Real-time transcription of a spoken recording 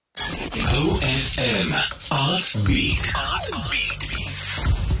OFM Art Beat.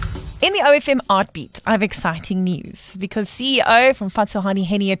 In the OFM Art Beat, I have exciting news because CEO from Phatshoane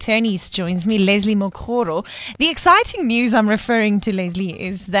Henney Atorneys joins me, Lesley Mokgoro. The exciting news I'm referring to, Lesley,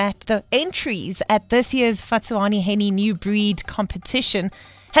 is that the entries at this year's Phatshoane Henney New Breed competition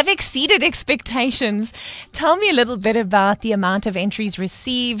have exceeded expectations. Tell me a little bit about the amount of entries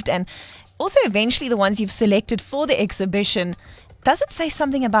received and also eventually the ones you've selected for the exhibition. Does it say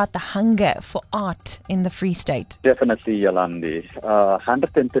something about the hunger for art in the Free State? Definitely, Yolanda.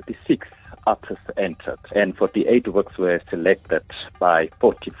 136 artists entered and 48 works were selected by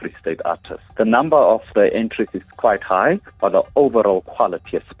 40 Free State artists. The number of the entries is quite high, but the overall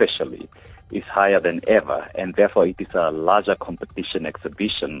quality especially is higher than ever, and therefore it is a larger competition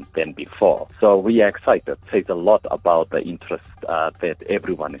exhibition than before. So we are excited. It says a lot about the interest that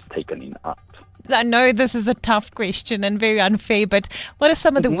everyone is taken in art. I know this is a tough question and very unfair, but what are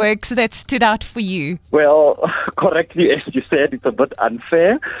some of the works that stood out for you? Well, correctly, as you said, it's a bit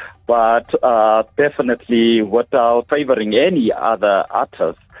unfair, but definitely without favoring any other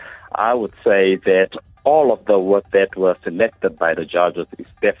artists, I would say that all of the work that were selected by the judges is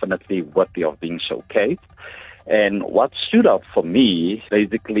definitely worthy of being showcased. And what stood out for me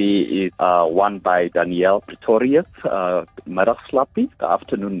basically is one by Danielle Pretorius, Middagslappie, The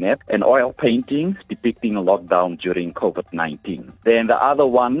Afternoon Nap, an oil painting depicting a lockdown during COVID-19. Then the other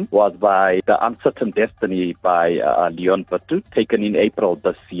one was by The Uncertain Destiny by Leon Batu, taken in April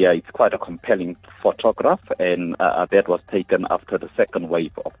this year. It's quite a compelling photograph, and that was taken after the second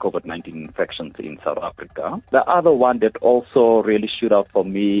wave of COVID-19 infections in South Africa. The other one that also really stood out for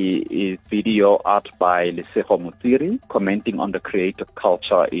me is video art by Lesley Mokgoro, commenting on the creative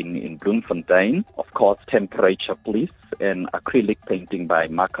culture in Bloemfontein. Of course, Temperature Please, an acrylic painting by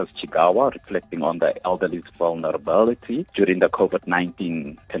Marcus Chigawa, reflecting on the elderly's vulnerability during the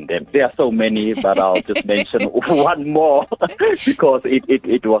COVID-19 pandemic. There are so many, but I'll just mention one more because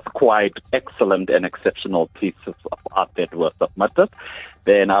it was quite excellent and exceptional pieces of art that were submitted.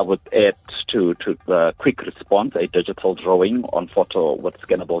 Then I would add to the quick response, a digital drawing on photo with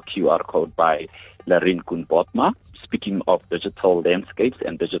scannable QR code by Larin Kunbotma, speaking of digital landscapes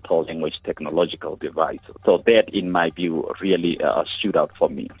and digital language technological devices. So that, in my view, really stood out for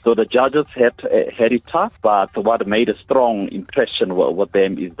me. So the judges had it tough, but what made a strong impression with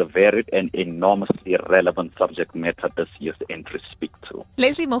them is the varied and enormously relevant subject matter this year's entries speak to.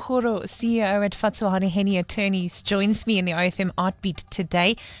 Lesley Mokgoro, CEO at Phatshoane Henney Atorneys, joins me in the OFM Art Beat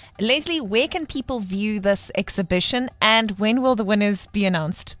today. Lesley, where can people view this exhibition and when will the winners be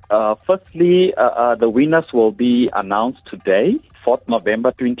announced? Firstly, the winners will be announced today, 4th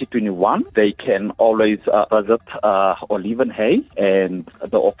November 2021. They can always visit Olivenhay, and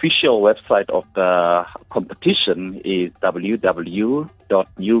the official website of the competition is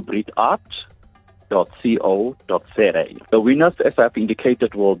www.newbreedart.co.za. The winners, as I've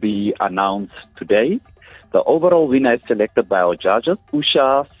indicated, will be announced today. The overall winner is selected by our judges.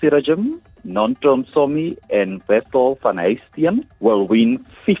 Usha Sirajam, Nontom Somi, and Vessel van Heestien will win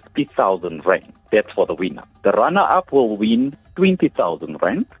 50,000 rand. That's for the winner. The runner-up will win 20,000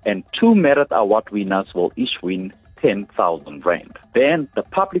 rand, and 2 merit award winners will each win 10,000 rand. Then the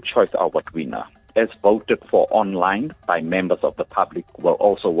public choice award winner, as voted for online by members of the public, will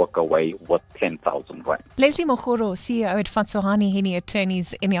also walk away with 10,000 rand. Lesley Mokgoro, CEO at Phatshoane Henney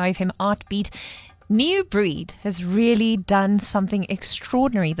Atorneys in the OFM Art Beat. New Breed has really done something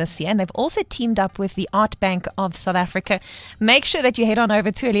extraordinary this year, and they've also teamed up with the Art Bank of South Africa. Make sure that you head on over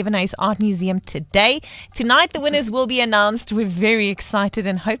to Olivenhay's Art Museum today. Tonight, the winners will be announced. We're very excited,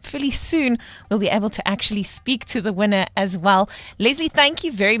 and hopefully soon we'll be able to actually speak to the winner as well. Lesley, thank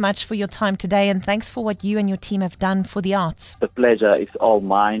you very much for your time today, and thanks for what you and your team have done for the arts. The pleasure is all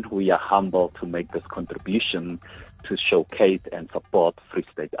mine. We are humbled to make this contribution to showcase and support Free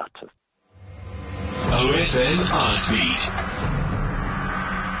State artists. OFM Art Beat.